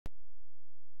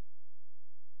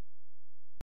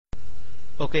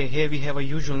Okay, here we have a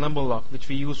usual number lock which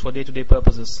we use for day-to-day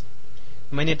purposes.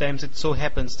 Many times it so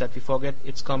happens that we forget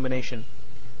its combination.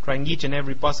 Trying each and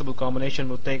every possible combination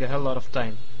will take a hell lot of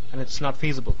time, and it's not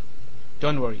feasible.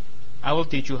 Don't worry, I will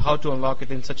teach you how to unlock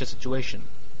it in such a situation.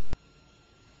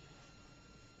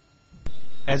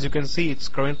 As you can see, it's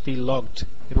currently locked.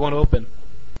 It won't open.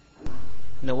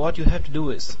 Now what you have to do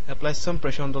is apply some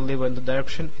pressure on the lever in the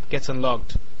direction it gets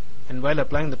unlocked. And while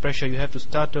applying the pressure, you have to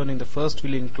start turning the first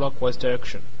wheel in clockwise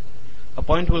direction. A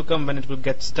point will come when it will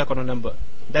get stuck on a number.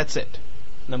 That's it.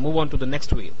 Now move on to the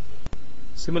next wheel.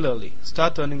 Similarly,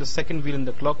 start turning the second wheel in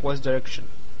the clockwise direction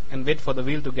and wait for the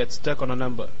wheel to get stuck on a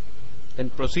number. Then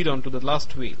proceed on to the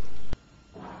last wheel.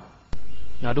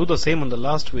 Now do the same on the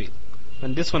last wheel.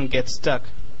 When this one gets stuck,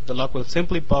 the lock will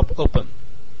simply pop open.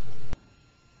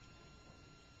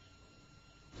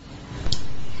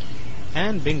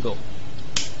 And bingo!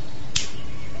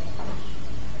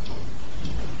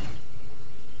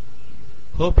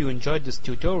 Hope you enjoyed this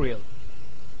tutorial.